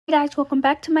Hey guys, welcome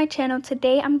back to my channel.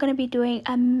 Today I'm going to be doing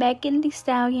a Megan Thee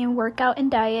Stallion workout and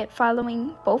diet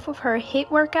following both of her HIIT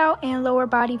workout and lower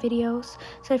body videos.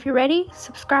 So if you're ready,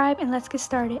 subscribe and let's get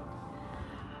started.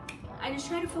 I just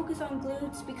try to focus on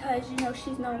glutes because, you know,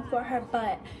 she's known for her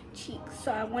butt cheeks.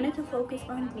 So I wanted to focus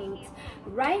on glutes.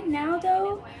 Right now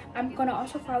though, I'm going to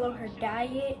also follow her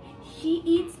diet. She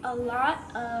eats a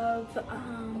lot of,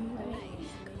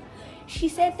 she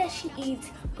said that she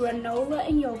eats granola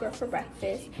and yogurt for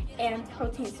breakfast and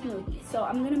protein smoothie. So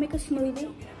I'm gonna make a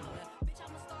smoothie.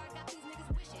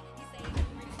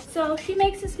 So she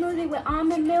makes a smoothie with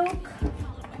almond milk.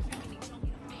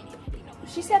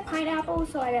 She said pineapple,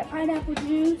 so I got pineapple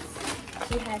juice.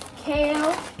 She has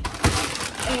kale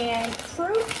and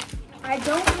fruit. I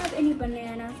don't have any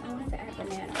bananas. I wanted to add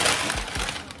bananas,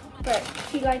 but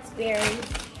she likes berries.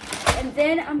 And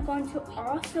then I'm going to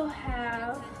also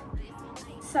have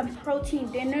some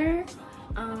protein dinner.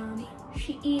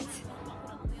 She eats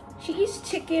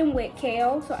chicken with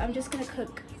kale, so I'm just gonna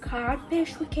cook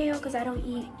codfish with kale because I don't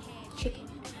eat chicken.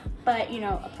 But you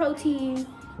know, a protein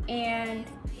and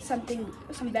some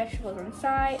vegetables on the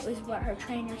side is what her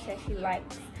trainer says she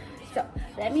likes. So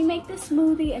let me make this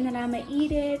smoothie and then I'm gonna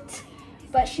eat it.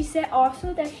 But she said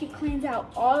also that she cleans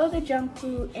out all of the junk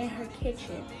food in her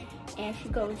kitchen and she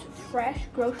goes fresh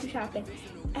grocery shopping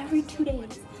every 2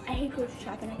 days. I hate grocery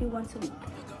shopping, I do once a week.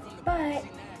 But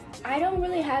I don't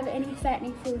really have any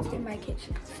fattening foods in my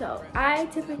kitchen. So I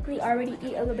typically already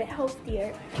eat a little bit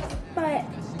healthier. But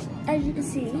as you can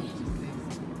see,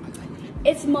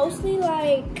 it's mostly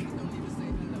like,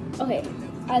 okay,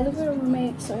 I live with a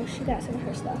roommate, so she got some of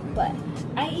her stuff. But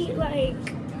I eat like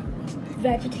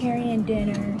vegetarian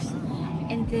dinners,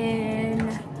 and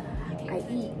then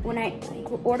when I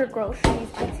order groceries,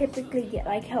 I typically get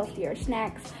like healthier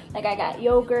snacks. Like I got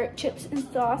yogurt, chips, and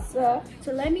salsa.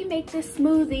 So let me make this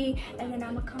smoothie and then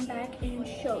I'm gonna come back and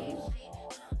show you.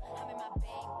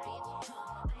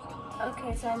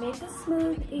 Okay, so I made the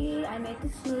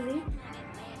smoothie.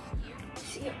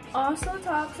 She also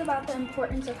talks about the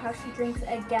importance of how she drinks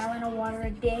a gallon of water a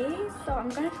day. So I'm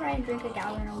gonna try and drink a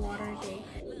gallon of water a day.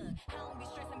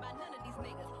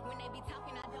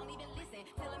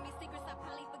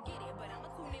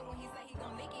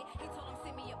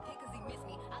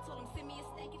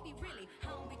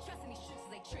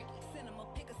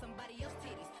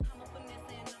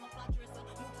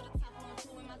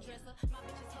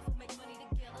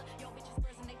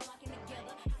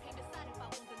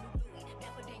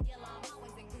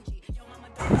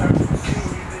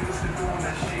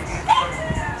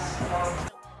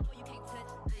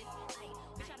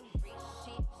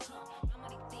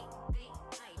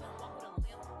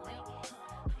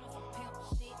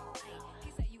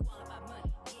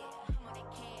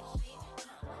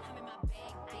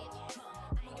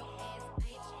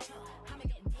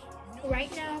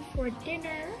 Right now for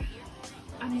dinner,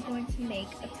 I'm going to make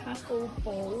a taco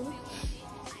bowl.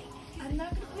 I'm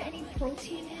not going to put any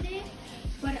protein in it,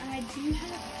 but I do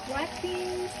have black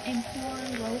beans and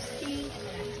corn roasting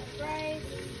and rice.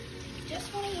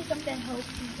 Just want to eat something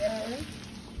healthier.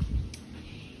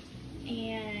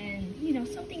 And, you know,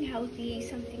 something healthy,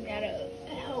 something that'll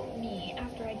help me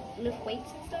after I lift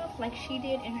weights and stuff like she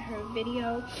did in her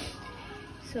video.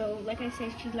 So, like I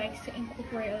said, she likes to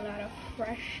incorporate a lot of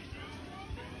fresh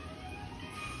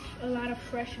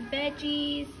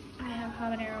veggies. I have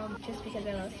habanero just because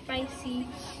I love spicy.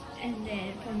 And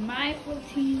then for my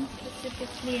protein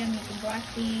specifically, I'm making black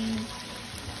beans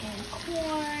and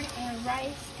corn and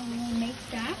rice, and we'll make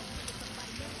that.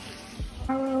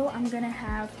 Tomorrow I'm gonna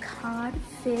have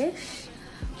codfish,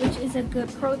 which is a good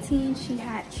protein. She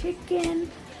had chicken,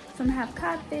 so I'm gonna have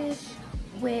codfish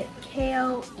with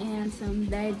kale and some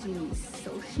veggies.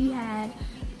 So she had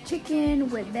chicken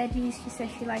with veggies. She said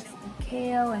she likes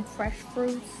kale and fresh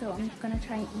fruits, so I'm gonna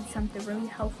try and eat something really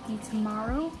healthy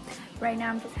tomorrow. Right now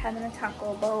I'm just having a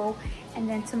taco bowl, and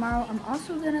then tomorrow I'm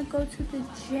also gonna go to the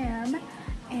gym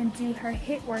and do her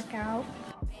HIIT workout.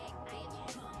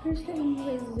 Here's the end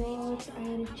results. I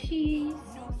added cheese,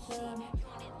 salsa,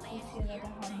 you see like a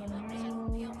hot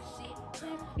habanero,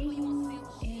 black beans,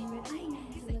 and red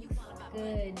onions. It looks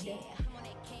good.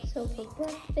 So for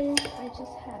breakfast, I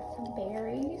just had some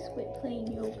berries with plain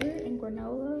yogurt and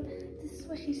granola. This is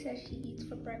what she says she eats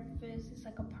for breakfast. It's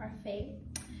like a parfait.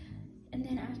 And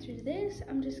then after this,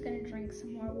 I'm just gonna drink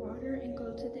some more water and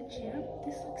go to the gym.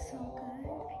 This looks so good.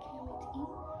 I can't wait to eat.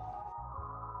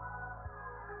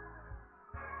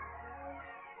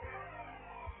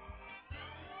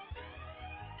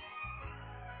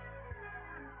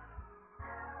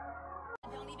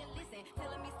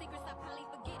 Telling me secrets, I probably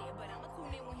forget it, but I'ma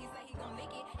tune in when he say he gon' make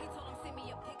it. He told him send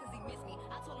me a pic cause he miss me.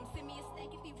 I told him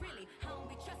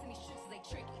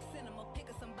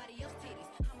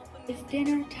It's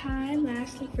dinner time.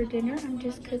 Lastly, for dinner, I'm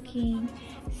just cooking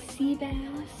sea bass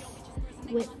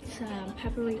with some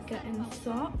paprika and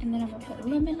salt, and then I'm gonna put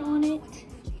lemon on it.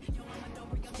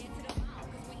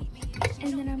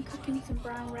 And then I'm cooking some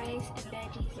brown rice and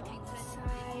veggies on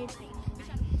the side.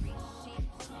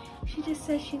 She just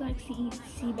says she likes to eat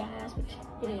sea bass, which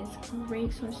it is a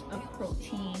great source of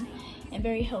protein and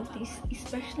very healthy,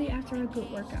 especially after a good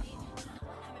workout.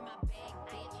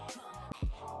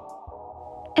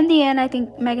 In the end, I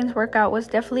think Megan's workout was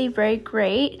definitely very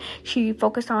great. She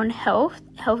focused on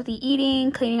healthy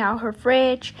eating, cleaning out her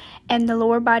fridge, and the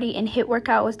lower body and HIIT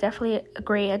workout was definitely a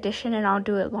great addition, and I'll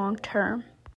do it long term.